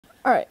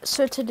Alright,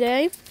 so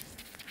today,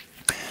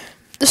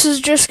 this is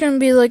just going to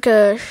be like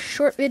a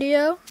short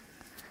video.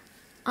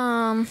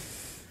 I'm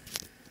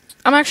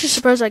actually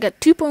surprised I got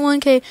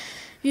 2.1k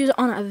views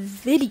on a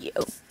video.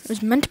 It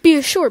was meant to be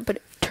a short, but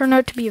it turned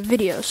out to be a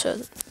video,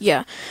 so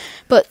yeah.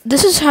 But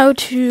this is how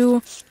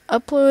to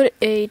upload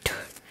a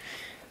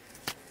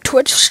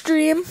Twitch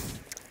stream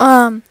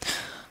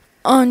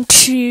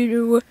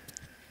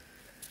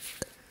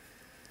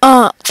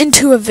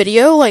into a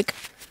video. Like,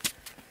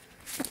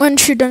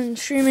 once you're done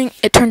streaming,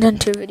 it turns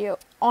into a video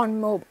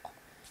on mobile.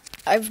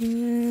 I've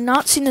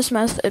not seen this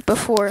method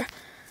before.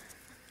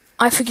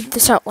 I figured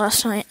this out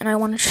last night, and I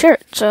want to share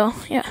it. So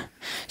yeah.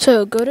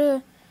 So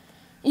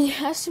it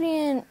has to be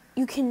in.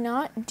 You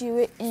cannot do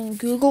it in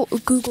Google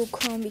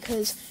Chrome,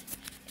 because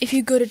if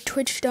you go to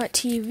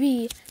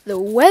twitch.tv, the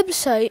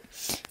website,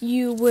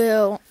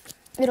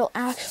 it'll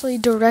actually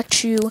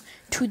direct you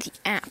to the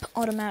app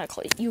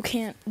automatically. You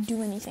can't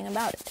do anything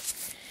about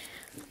it.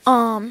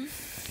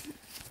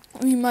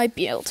 You might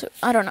be able to.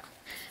 I don't know.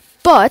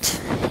 But,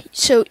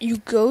 so you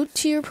go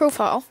to your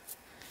profile,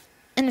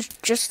 and it's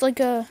just like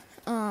a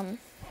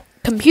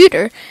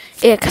computer,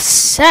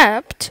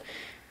 except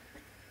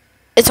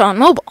it's on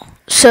mobile.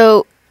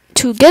 So,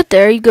 to get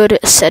there, you go to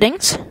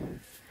settings.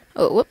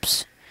 Oh,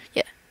 whoops.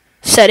 Yeah.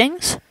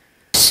 Settings,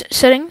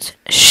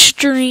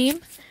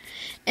 stream,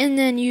 and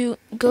then you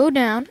go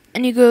down,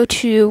 and you go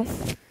to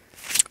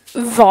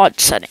VOD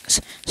settings.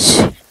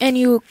 And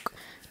you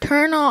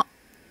turn on,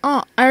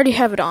 I already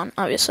have it on,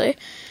 obviously.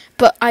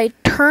 But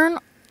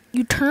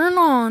you turn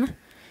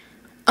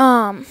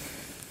on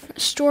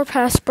Store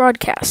Pass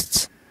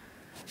broadcasts.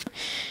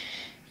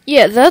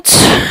 Yeah, that's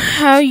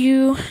how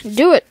you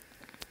do it.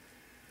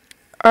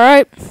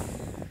 Alright.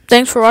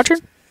 Thanks for watching.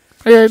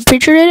 I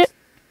appreciate it.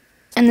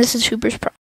 And this is Hooper's Pro.